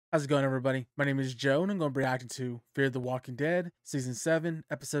How's it going, everybody? My name is Joe, and I'm going to be reacting to Fear the Walking Dead, Season 7,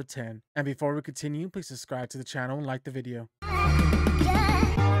 Episode 10. And before we continue, please subscribe to the channel and like the video.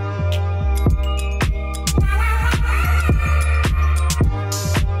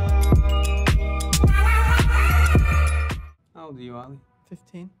 How old are you, Ollie?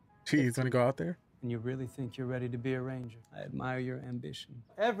 15. Jeez, want to go out there? And you really think you're ready to be a ranger? I admire your ambition.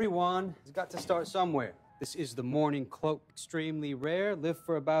 Everyone has got to start somewhere. This is the Mourning Cloak. Extremely rare, live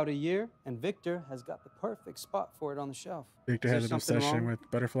for about a year, and Victor has got the perfect spot for it on the shelf. Victor has an obsession with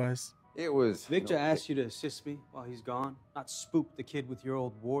butterflies. It was... Victor asked you to assist me while he's gone, not spook the kid with your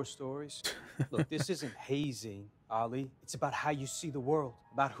old war stories. Look, this isn't hazing, Ollie. It's about how you see the world,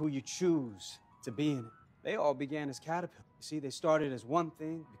 about who you choose to be in it. They all began as caterpillars. You see, they started as one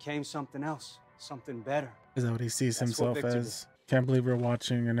thing, became something else, something better. Is that what he sees himself Victor as? Can't believe we're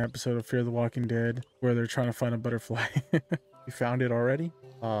watching an episode of Fear the Walking Dead where they're trying to find a butterfly. You found it already?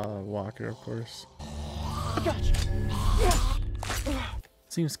 Walker, of course. I got you.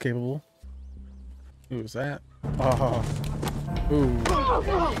 Seems capable. Who was that? Oh. Ooh.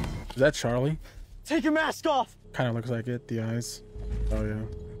 Is that Charlie? Take your mask off. Kind of looks like it, the eyes. Oh, yeah.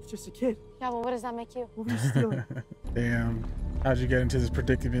 It's just a kid. Yeah, well, what does that make you? What were you stealing? Damn. How'd you get into this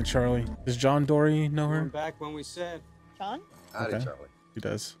predicament, Charlie? Does John Dory know We're her? back when we said John? Howdy, Okay. Charlie. He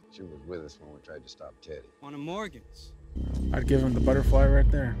does. She was with us when we tried to stop Teddy. one of Morgan's. I'd give him the butterfly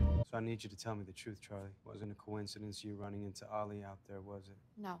right there. So I need you to tell me the truth, Charlie. Wasn't a coincidence you running into Ollie out there, was it?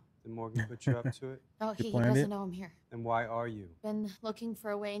 No. Did Morgan put you up to it? No, You he planned doesn't it? know I'm here. Then why are you? Been looking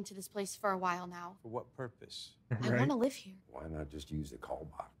for a way into this place for a while now. For what purpose? I Right? want to live here. Why not just use the call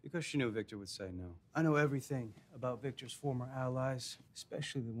box? Because she knew Victor would say no. I know everything about Victor's former allies,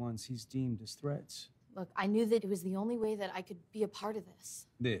 especially the ones he's deemed as threats. Look, I knew that it was the only way that I could be a part of this.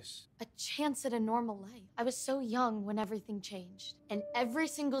 This. A chance at a normal life. I was so young when everything changed. And every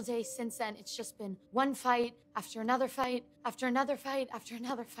single day since then, it's just been one fight after another fight, after another fight, after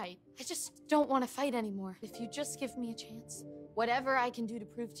another fight. I just don't want to fight anymore. If you just give me a chance, whatever I can do to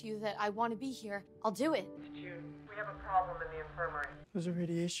prove to you that I want to be here, I'll do it. Jude, we have a problem in the infirmary. Those are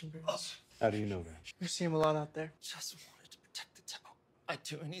radiation burns. How do you know that? We see them a lot out there. Just wanted to protect the town. I'd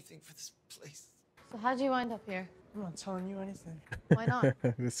do anything for this place. So how'd you wind up here? I'm not telling you anything. Why not?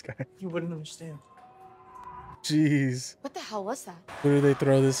 This guy. You wouldn't understand. Jeez. What the hell was that? Who did they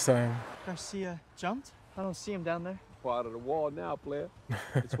throw this time? Garcia jumped? I don't see him down there. Part of the wall now, player.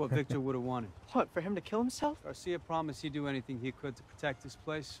 It's what Victor would have wanted. What, for him to kill himself? Garcia promised he'd do anything he could to protect this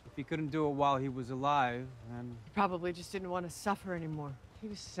place. If he couldn't do it while he was alive, then... Probably just didn't want to suffer anymore. He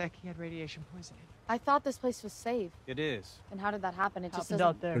was sick. He had radiation poisoning. I thought this place was safe. It is. And how did that happen? It just Happened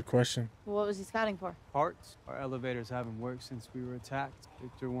doesn't... out there. Good question. What was he scouting for? Parts. Our elevators haven't worked since we were attacked.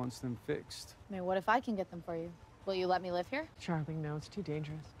 Victor wants them fixed. I mean, what if I can get them for you? Will you let me live here? Charlie, no, it's too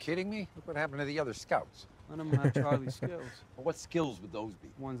dangerous. Kidding me? Look what happened to the other scouts. None of them have Charlie's skills. Well, what skills would those be?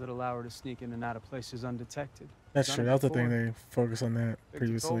 Ones that allow her to sneak in and out of places undetected. That's Done true. it That was the thing before. they focused on that Victor told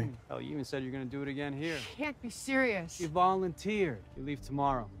previously. me. Hell, you even said you're gonna do it again here. Can't be serious. She volunteered. You leave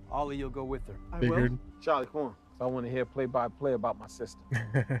tomorrow. Ollie, you'll go with her. I Figured. will. Charlie, come on. I want to hear play-by-play about my sister.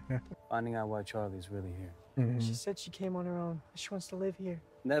 Finding out why Charlie's really here. Mhm. She said she came on her own. She wants to live here.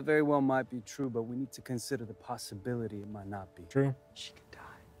 And that very well might be true, but we need to consider the possibility it might not be. True. She could die.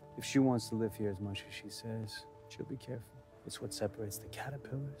 If she wants to live here as much as she says, she'll be careful. It's what separates the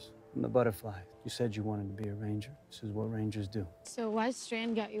caterpillars from the butterflies. You said you wanted to be a ranger. This is what rangers do. So why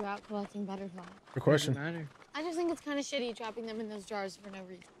Strand got you out collecting butterflies? Good question. Doesn't matter. I just think it's kind of shitty dropping them in those jars for no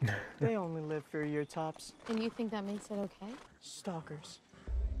reason. They only live for a year tops. And you think that makes it okay? Stalkers.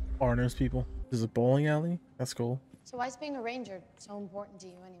 Are those people? This is a bowling alley? That's cool. So why is being a ranger so important to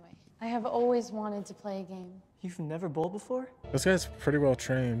you anyway? I have always wanted to play a game. You've never bowled before? This guy's pretty well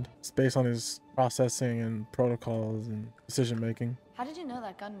trained. It's based on his processing and protocols and decision making. How did you know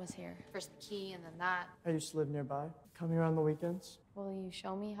that gun was here? First the key and then that. I used to live nearby. Come here on the weekends. Will you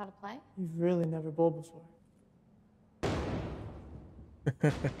show me how to play? You've really never bowled before.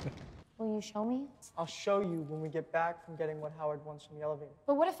 Will you show me? I'll show you when we get back from getting what Howard wants from the elevator.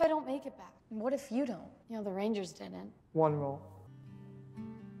 But what if I don't make it back? And what if you don't? You know, the Rangers didn't. One roll.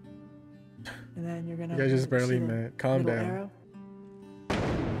 And then you're gonna. You guys just see barely the met. Calm little down. arrow?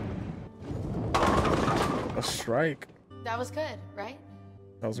 A strike. That was good, right?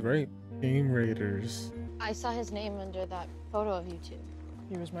 That was great. Team Raiders. I saw his name under that photo of you two.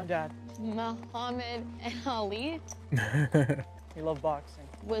 He was my dad. Muhammad and Ali? He loved boxing.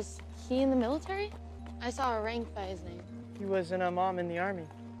 Was he in the military? I saw a rank by his name. He was in a mom in the army.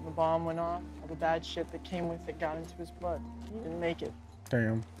 When the bomb went off, all the bad shit that came with it got into his blood. He didn't make it.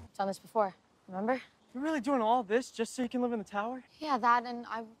 Damn. Done this before, remember? You're really doing all this just so you can live in the tower? Yeah, that, and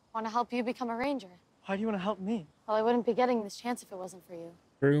I want to help you become a ranger. Why do you want to help me? Well, I wouldn't be getting this chance if it wasn't for you.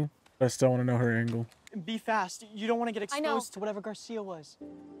 True. But I still want to know her angle. And be fast. You don't want to get I know. exposed to whatever Garcia was.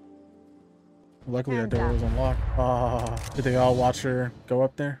 Luckily that Hands door up. was unlocked. Did they all watch her go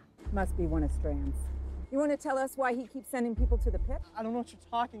up there? Must be one of Strand's. You want to tell us why he keeps sending people to the pit? I don't know what you're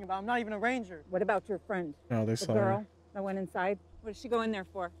talking about. I'm not even a ranger. What about your friend? No, they The saw girl her. that went inside? What did she go in there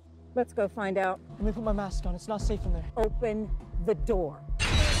for? Let's go find out. Let me put my mask on. It's not safe in there. Open the door.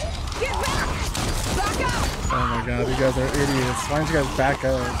 Oh my god, you guys are idiots. Why don't you guys back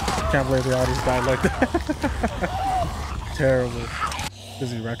up? Can't believe the audience died like that. Terrible.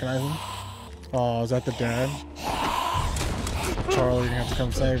 Does he recognize him? Oh, is that the dad? Charlie, you have to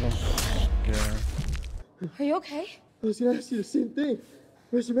come save him. Yeah. Are you okay? I was gonna ask you the same thing.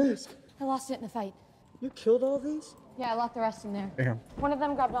 Where's your mask? I lost it in the fight. You killed all these? Yeah, I locked the rest in there. Damn. One of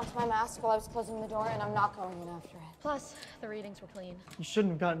them grabbed onto my mask while I was closing the door, and I'm not going in after it. Plus, the readings were clean. You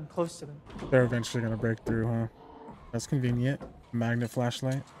shouldn't have gotten close to them. They're eventually gonna break through, huh? That's convenient. Magnet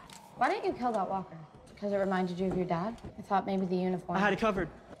flashlight. Why didn't you kill that walker? Because it reminded you of your dad? I thought maybe the uniform. I had it covered.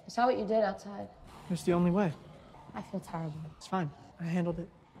 I saw what you did outside. It was the only way. I feel terrible. It's fine. I handled it.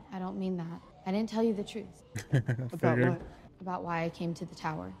 I don't mean that. I didn't tell you the truth About Figured. what? about why I came to the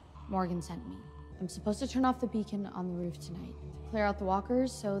tower. Morgan sent me. I'm supposed to turn off the beacon on the roof tonight. Clear out the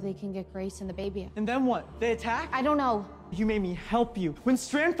walkers so they can get Grace and the baby out. And then what? They attack? I don't know. You made me help you. When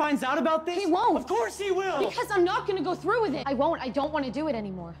Strand finds out about this... He won't. Of course he will! Because I'm not gonna go through with it. I won't. I don't want to do it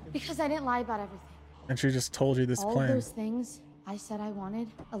anymore. Because I didn't lie about everything. And she just told you this All plan. those things I said I wanted,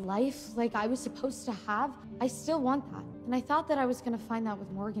 a life like I was supposed to have, I still want that. And I thought that I was gonna find that with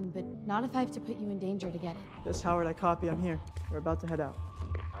Morgan, but not if I have to put you in danger to get it. Yes, Howard, I copy. I'm here. We're about to head out.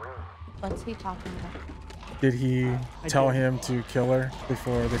 What's he talking about? Did he tell did. him to kill her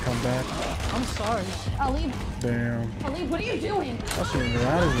before they come back? I'm sorry. Ali, Damn. Ali, what are you doing? I shouldn't get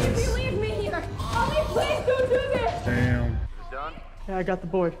out of this. Leave me here. Ali, please don't do this. Damn. Yeah, I got the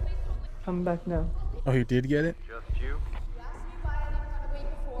board. Coming back now. Oh, he did get it?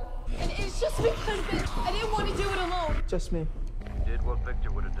 And it's just because I didn't want to do it alone. Just me.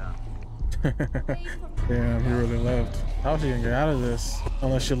 Damn, he really left. How's she gonna get out of this?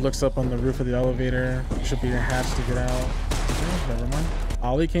 Unless she looks up on the roof of the elevator. Should be a hatch to get out. Okay, never mind.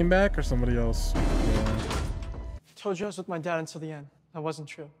 Ollie came back or somebody else? Yeah. I told you I was with my dad until the end. That wasn't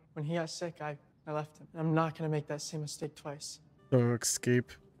true. When he got sick, I left him. I'm not gonna make that same mistake twice. So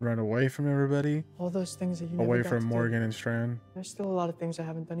escape, run away from everybody, All those things that you never away got from to do. Morgan and Strand. There's still a lot of things I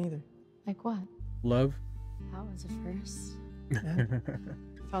haven't done either. Like what? Love. That was a first.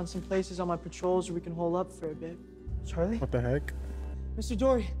 Found some places on my patrols where we can hole up for a bit. Charlie? What the heck? Mr.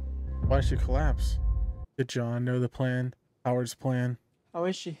 Dory, Why'd she collapse? Did John know the plan? Howard's plan? how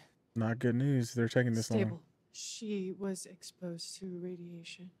is she? Not good news. They're taking this long. Stable. She was exposed to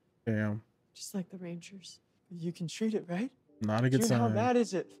radiation, Damn. just like the Rangers. You can treat it, right? Not a good June, how sign. bad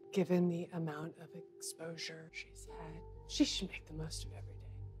is it? Given the amount of exposure she's had, she should make the most of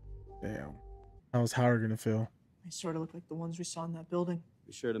every day. Damn. How's Howard gonna feel? They sort of look like the ones we saw in that building.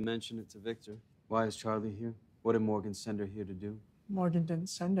 Be sure to mention it to Victor. Why is Charlie here? What did Morgan send her here to do? Morgan didn't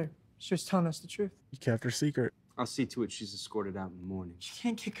send her. She was telling us the truth. You kept her secret. I'll see to it she's escorted out in the morning. You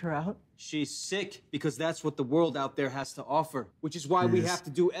can't kick her out. She's sick because that's what the world out there has to offer, which is why we Jeez. have to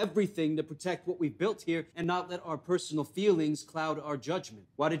do everything to protect what we've built here and not let our personal feelings cloud our judgment.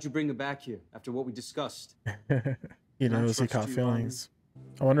 Why did you bring her back here after what we discussed? He Can I knows he trust caught you, feelings.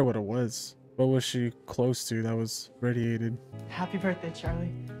 I wonder what it was. What was she close to that was radiated? Happy birthday,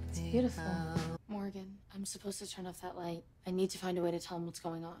 Charlie. It's beautiful. Morgan, I'm supposed to turn off that light. I need to find a way to tell him what's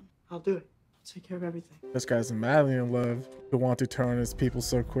going on. I'll do it. I'll take care of everything. This guy's madly in love. Who want to turn on his people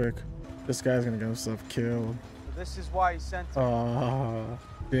so quick? This guy's gonna get himself killed. This is why he sent her. Ah,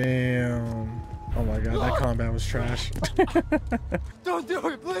 damn. Oh my god, that combat was trash. Don't do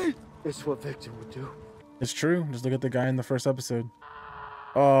it, please! It's what Victor would do. It's true. Just look at the guy in the first episode.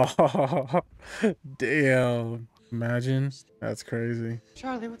 Oh, damn. Imagine. That's crazy.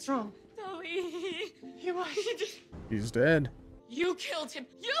 Charlie, what's wrong? Zoe! What? He's dead. You killed him!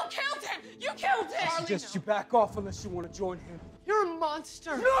 You killed him! You killed him! I suggest you back off unless you want to join him. You're a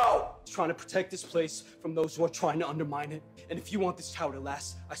monster. No! He's trying to protect this place from those who are trying to undermine it. And if you want this tower to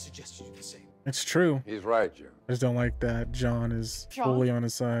last, I suggest you do the same. It's true. He's right, Joe. I just don't like that John is fully on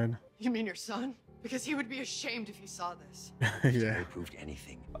his side. You mean your son? Because he would be ashamed if he saw this. Yeah. Proved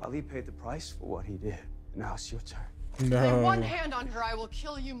anything. Ali paid the price for what he did. Now it's your turn. Lay one No. hand on her, I will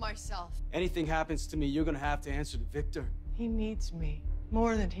kill you myself. Anything happens to me, you're gonna have to answer to Victor. He needs me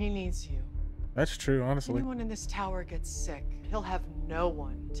more than he needs you. That's true, honestly. Anyone in this tower gets sick, he'll have no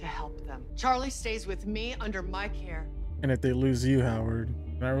one to help them. Charlie stays with me under my care. And if they lose you, Howard,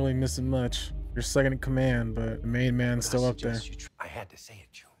 not really missing much. You're second in command, but the main man's still up there. I had to say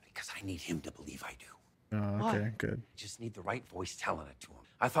it, June, because I need him to believe I do. Oh, okay, good. I just need the right voice telling it to him.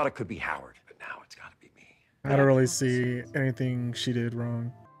 I thought it could be Howard, but now it's got to be me. I don't really see anything she did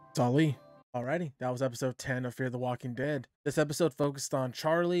wrong. It's Ali. Alrighty, that was episode 10 of Fear the Walking Dead. This episode focused on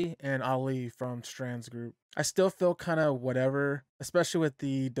Charlie and Ali from Strand's group. I still feel kind of whatever, especially with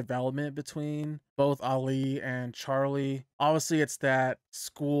the development between both Ali and Charlie. Obviously, it's that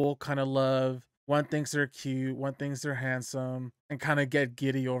school kind of love. One thinks they're cute, one thinks they're handsome, and kind of get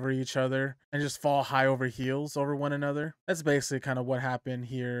giddy over each other and just fall high over heels over one another. That's basically kind of what happened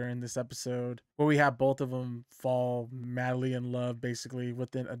here in this episode, where we have both of them fall madly in love basically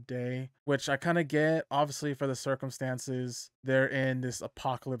within a day, which I kind of get, obviously, for the circumstances. They're in this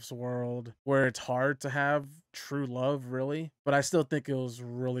apocalypse world where it's hard to have true love, really, but I still think it was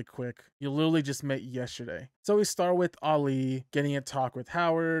really quick. You literally just met yesterday. So we start with Ali getting a talk with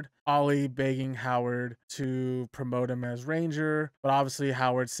Howard, Ali begging Howard to promote him as Ranger, but obviously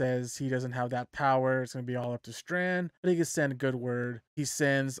Howard says he doesn't have that power. It's going to be all up to Strand, but he can send good word. He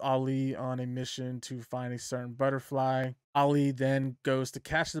sends Ali on a mission to find a certain butterfly. Ali then goes to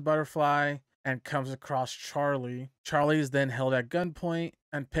catch the butterfly and comes across Charlie. Charlie is then held at gunpoint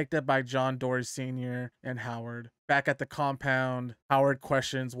and picked up by John Dory Sr. and Howard. Back at the compound, Howard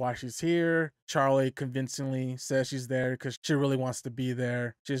questions why she's here. Charlie convincingly says she's there because she really wants to be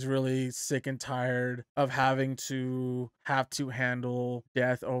there. She's really sick and tired of having to handle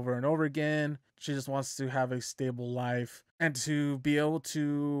death over and over again. She just wants to have a stable life and to be able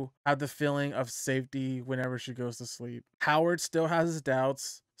to have the feeling of safety whenever she goes to sleep. Howard still has his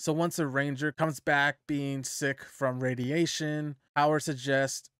doubts. So once a ranger comes back being sick from radiation, Howard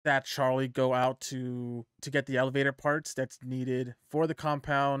suggests that Charlie go out to get the elevator parts that's needed for the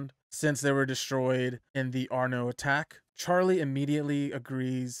compound since they were destroyed in the Arno attack. Charlie immediately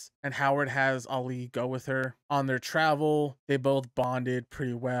agrees, and Howard has Ali go with her. On their travel, they both bonded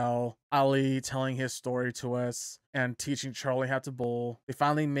pretty well. Ali telling his story to us and teaching Charlie how to bowl. They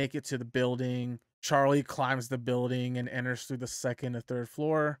finally make it to the building. Charlie climbs the building and enters through the second or third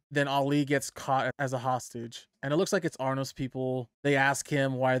floor. Then Ali gets caught as a hostage. And it looks like it's Arno's people. They ask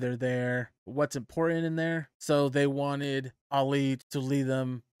him why they're there, what's important in there. So they wanted Ali to lead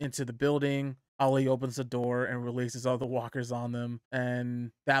them into the building. Ali opens the door and releases all the walkers on them.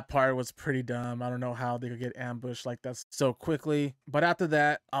 And that part was pretty dumb. I don't know how they could get ambushed like that so quickly. But after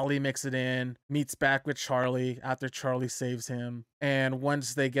that, Ali makes it in, meets back with Charlie after Charlie saves him. And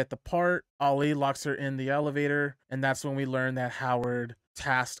once they get the part, Ali locks her in the elevator. And that's when we learn that Howard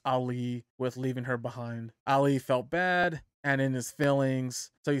tasked Ali with leaving her behind. Ali felt bad and in his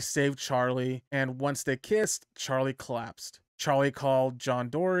feelings, so he saved Charlie. And once they kissed, Charlie collapsed. Charlie called John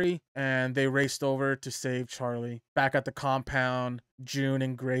Dory and they raced over to save Charlie. Back at the compound, June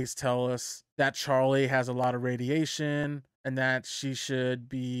and Grace tell us that Charlie has a lot of radiation and that she should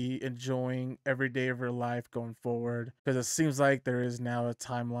be enjoying every day of her life going forward because it seems like there is now a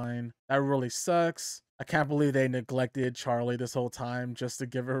timeline. That really sucks. I can't believe they neglected Charlie this whole time just to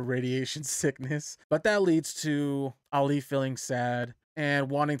give her radiation sickness. But that leads to Ali feeling sad and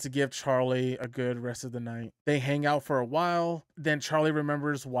wanting to give Charlie a good rest of the night. They hang out for a while. Then Charlie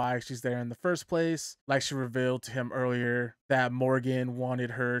remembers why she's there in the first place. Like she revealed to him earlier that Morgan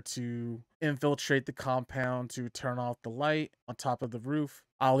wanted her to infiltrate the compound to turn off the light on top of the roof.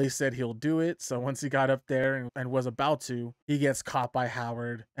 Ali said he'll do it, so once he got up there and was about to, he gets caught by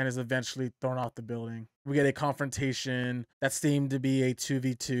Howard and is eventually thrown off the building. We get a confrontation that seemed to be a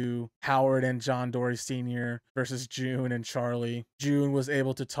 2v2, Howard and John Dory Sr. versus June and Charlie. June was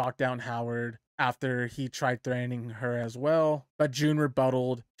able to talk down Howard after he tried threatening her as well, but June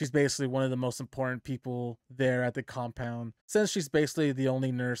rebutted. She's basically one of the most important people there at the compound, since she's basically the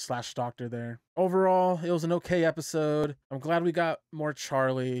only nurse/doctor there. Overall, it was an okay episode. I'm glad we got more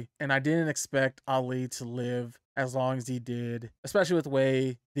Charlie, and I didn't expect Ali to live as long as he did, especially with the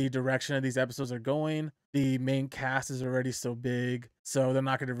way the direction of these episodes are going. The main cast is already so big, so they're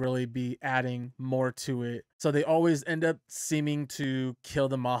not going to really be adding more to it. So they always end up seeming to kill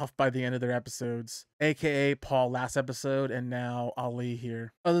them off by the end of their episodes, aka Paul last episode and now Ali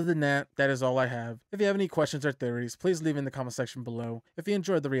here. Other than that, that is all I have. If you have any questions or theories, please leave in the comment section below. If you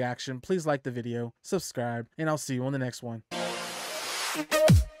enjoyed the reaction, please like the video, subscribe, and I'll see you on the next one. We'll be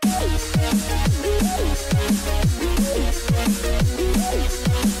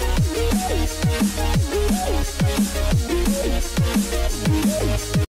right back.